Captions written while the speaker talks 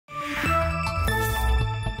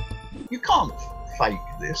can't fake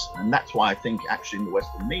this, and that's why I think actually in the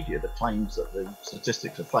Western media the claims that the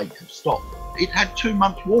statistics are fake have stopped. It had 2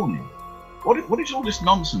 months warning. What is all this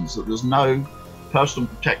nonsense that there's no personal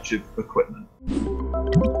protective equipment?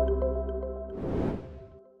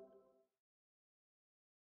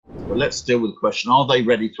 But let's deal with the question, are they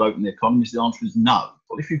ready to open the economies? The answer is no.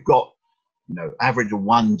 Well, if you've got, average of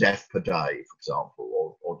 1 death per day, for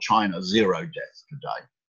example, or China 0 deaths per day,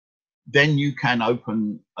 then you can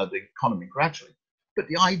open the economy gradually. But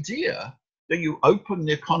the idea that you open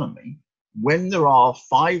the economy when there are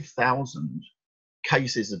 5,000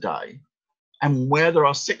 cases a day and where there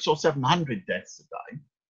are 600 or 700 deaths a day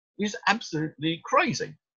is absolutely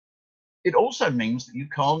crazy. It also means that you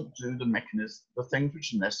can't do the things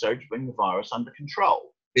which are necessary to bring the virus under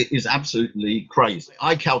control. It is absolutely crazy.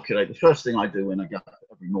 I calculate, the first thing I do when I get up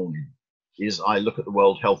every morning is I look at the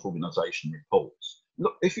World Health Organization reports.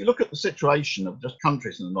 Look, if you look at the situation of just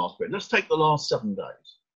countries in the last period, let's take the last 7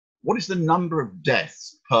 days. What is the number of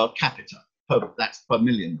deaths per capita? That's per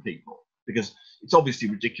million people. Because it's obviously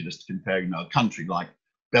ridiculous to compare, a country like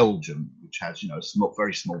Belgium, which has, a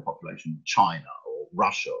very small population, China or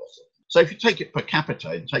Russia or something. So if you take it per capita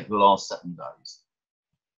and take the last 7 days,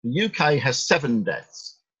 the UK has 7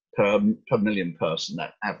 deaths per million person,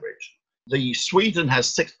 that average. Sweden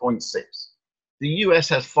has 6.6. The US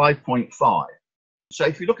has 5.5. So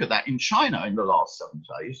if you look at that, in China in the last 7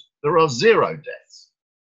 days, there are 0 deaths.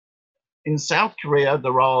 In South Korea,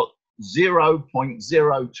 there are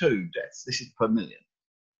 0.02 deaths. This is per million.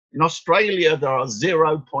 In Australia, there are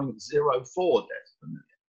 0.04 deaths per million.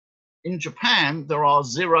 In Japan, there are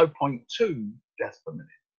 0.2 deaths per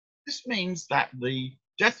million. This means that the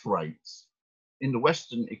death rates in the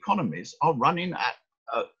Western economies are running at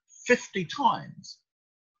 50 times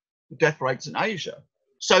the death rates in Asia.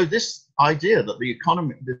 So this idea that the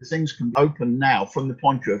things can be open now from the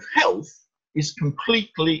point of view of health is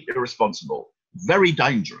completely irresponsible, very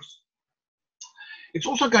dangerous. It's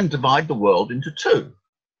also going to divide the world into 2.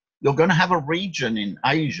 You're going to have a region in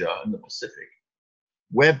Asia and the Pacific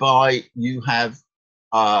whereby you have,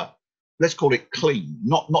 let's call it clean,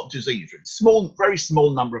 not disease, very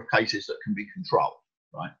small number of cases that can be controlled,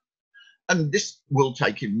 right? And this will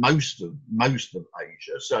take in most of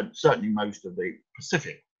Asia, so certainly most of the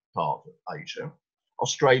Pacific part of Asia,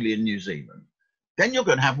 Australia and New Zealand. Then you're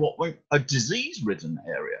going to have a disease-ridden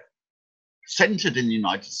area, centered in the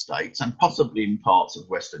United States and possibly in parts of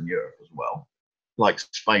Western Europe as well, like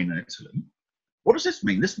Spain and Italy. What does this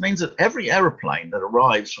mean? This means that every aeroplane that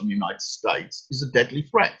arrives from the United States is a deadly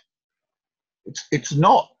threat.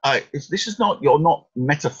 You're not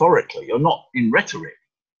metaphorically, you're not in rhetoric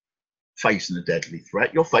facing a deadly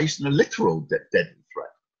threat, you're facing a literal deadly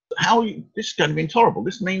threat. This is going to be intolerable.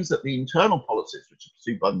 This means that the internal policies which are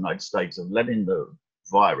pursued by the United States of letting the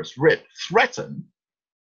virus rip threaten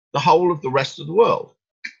the whole of the rest of the world.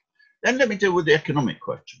 Then let me deal with the economic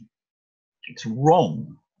question. It's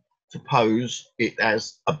wrong to pose it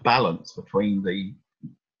as a balance between the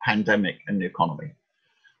pandemic and the economy.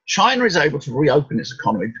 China is able to reopen its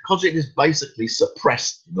economy because it has basically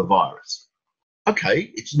suppressed the virus.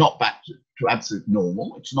 Okay, it's not back to absolute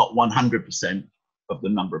normal. It's not 100% of the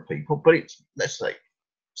number of people, but it's, let's say,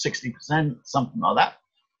 60%, something like that.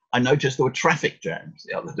 I noticed there were traffic jams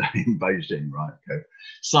the other day in Beijing, right? Okay.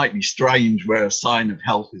 Slightly strange where a sign of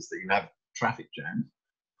health is that you have traffic jams.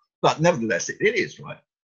 But nevertheless, it is, right?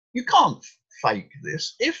 You can't fake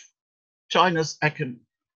this. If China's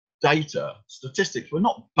data, statistics were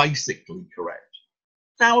not basically correct,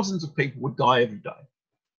 thousands of people would die every day.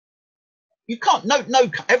 You can't,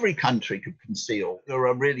 every country could conceal. There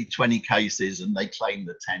are really 20 cases and they claim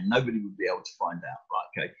the 10. Nobody would be able to find out,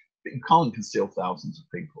 right? Okay. But you can't conceal thousands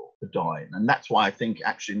of people are dying. And that's why I think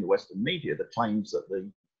actually in the Western media, the claims that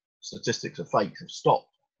the statistics are fake have stopped.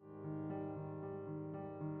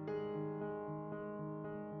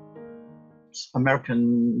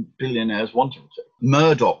 American billionaires wanting to.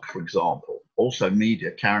 Murdoch, for example, also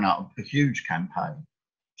media carrying out a huge campaign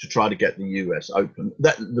to try to get the US open.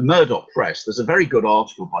 The Murdoch press, there's a very good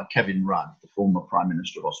article by Kevin Rudd, the former Prime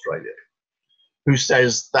Minister of Australia, who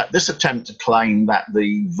says that this attempt to claim that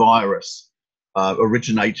the virus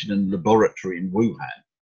originated in a laboratory in Wuhan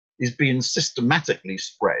is being systematically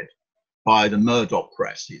spread by the Murdoch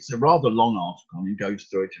press. It's a rather long article and he goes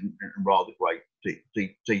through it in rather great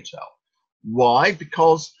detail. Why?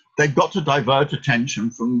 Because they've got to divert attention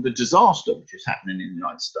from the disaster which is happening in the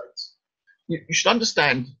United States. You should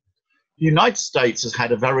understand, the United States has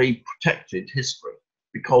had a very protected history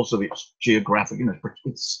because of its geographic,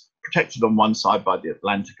 it's protected on one side by the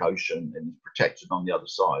Atlantic Ocean and protected on the other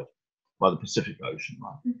side by the Pacific Ocean.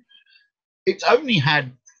 Right? It's only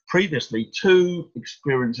had previously 2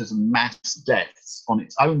 experiences of mass deaths on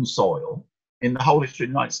its own soil in the whole history of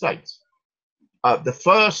the United States. The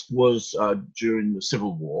first was during the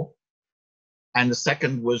Civil War, and the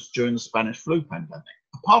second was during the Spanish flu pandemic.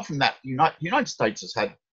 Apart from that, the United States has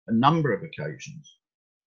had a number of occasions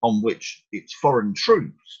on which its foreign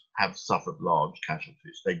troops have suffered large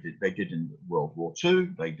casualties. They did in World War II,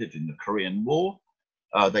 they did in the Korean War,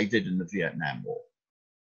 they did in the Vietnam War.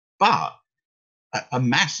 But a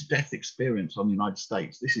mass death experience on the United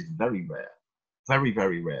States, this is very rare, very,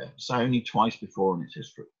 very rare. So only twice before in its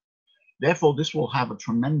history. Therefore, this will have a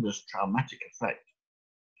tremendous traumatic effect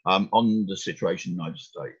on the situation in the United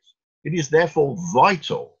States. It is therefore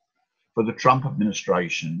vital for the Trump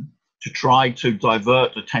administration to try to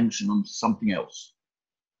divert attention onto something else.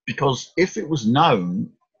 Because if it was known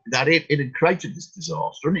that it had created this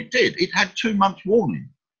disaster, and it did, it had 2 months warning.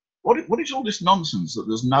 What is all this nonsense that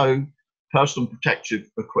there's no personal protective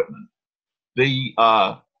equipment?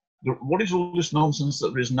 What is all this nonsense that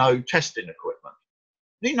there is no testing equipment?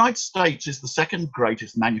 The United States is the second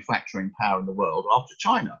greatest manufacturing power in the world after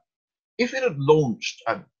China. If it had launched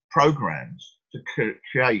programs to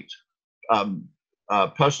create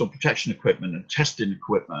personal protection equipment and testing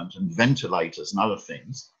equipment and ventilators and other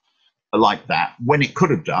things like that, when it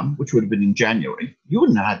could have done, which would have been in January, you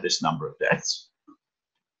wouldn't have had this number of deaths.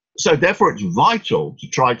 So therefore, it's vital to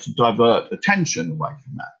try to divert attention away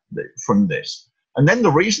from this. And then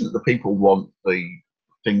the reason that the people want the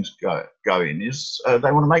things going is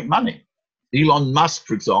they want to make money. Elon Musk,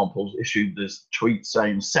 for example, issued this tweet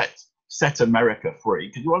saying, set America free,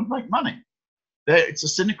 because you want to make money. It's a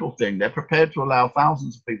cynical thing. They're prepared to allow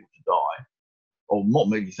thousands of people to die, or not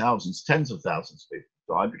maybe thousands, tens of thousands of people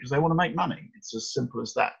to die, because they want to make money. It's as simple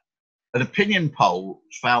as that. An opinion poll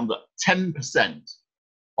found that 10%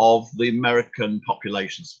 of the American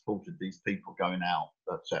population supported these people going out,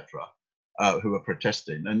 etc., who are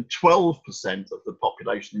protesting, and 12% of the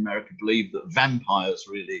population in America believe that vampires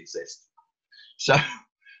really exist.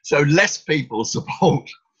 So less people support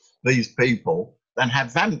these people than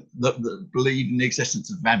have that believe in the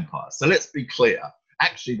existence of vampires. So let's be clear.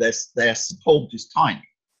 Actually, their support is tiny.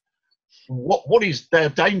 What is their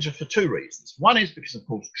danger for 2 reasons? One is because, of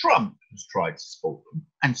course, Trump has tried to support them,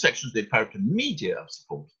 and sections of the American media have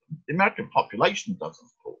supported them. The American population doesn't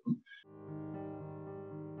support them.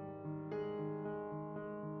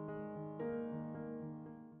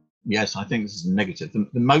 Yes, I think this is negative.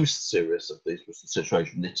 The most serious of these was the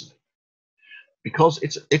situation in Italy. Because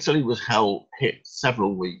Italy was hit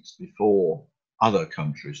several weeks before other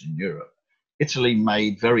countries in Europe, Italy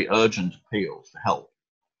made very urgent appeals for help.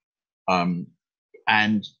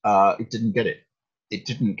 And it didn't get it. It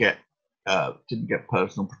didn't get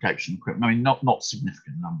personal protection equipment. I mean, not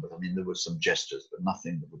significant numbers. I mean, there were some gestures, but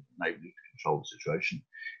nothing that would enable you to control the situation.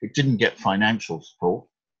 It didn't get financial support.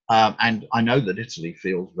 And I know that Italy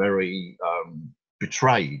feels very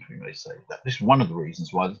betrayed, we may say. That this is one of the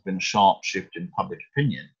reasons why there's been a sharp shift in public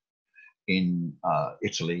opinion in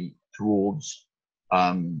Italy towards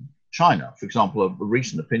China. For example, a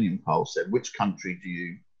recent opinion poll said, which country do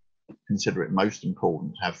you consider it most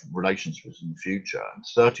important to have relations with in the future? And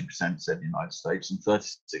 30% said the United States and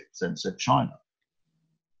 36% said China.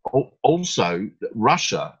 Also,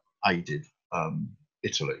 Russia aided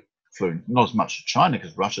Italy, not as much as China,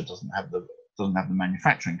 because Russia doesn't have the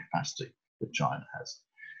manufacturing capacity that China has.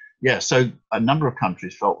 Yeah, so a number of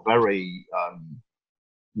countries felt very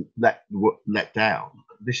let down.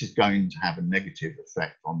 This is going to have a negative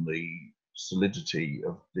effect on the solidity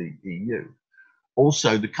of the EU.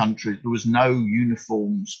 Also, there was no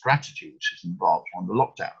uniform strategy which is involved on the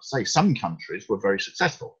lockdown. Say some countries were very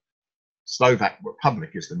successful. Slovak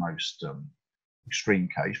Republic is the most extreme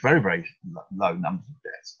case, very, very low numbers of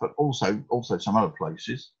deaths, but also some other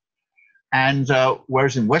places. And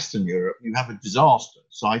whereas in Western Europe, you have a disaster.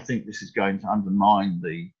 So I think this is going to undermine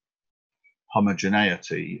the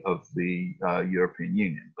homogeneity of the European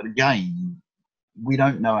Union. But again, we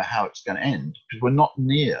don't know how it's going to end because we're not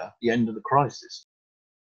near the end of the crisis.